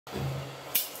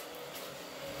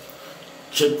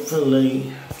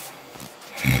Chick-fil-A.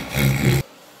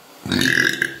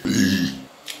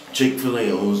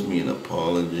 Chick-fil-A owes me an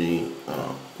apology.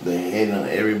 They hate on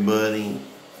everybody.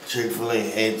 Chick-fil-A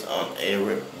hates on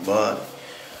everybody.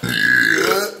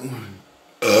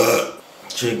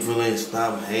 Chick-fil-A,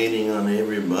 stop hating on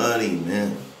everybody,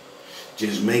 man.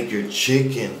 Just make your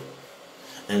chicken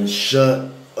and shut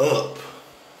up.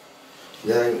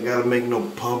 You gotta make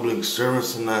no public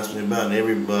service announcement about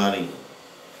everybody.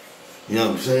 You know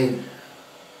what I'm saying?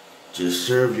 Just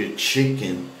serve your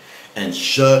chicken and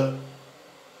shut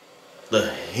the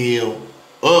hell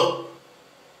up.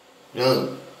 You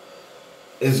know,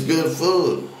 it's good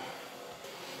food.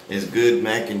 It's good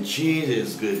mac and cheese.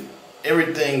 It's good.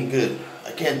 Everything good.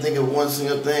 I can't think of one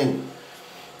single thing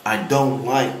I don't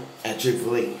like at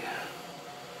Chick-fil-A.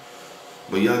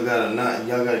 But y'all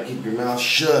gotta keep your mouth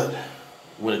shut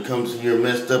when it comes to your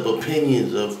messed up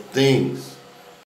opinions of things.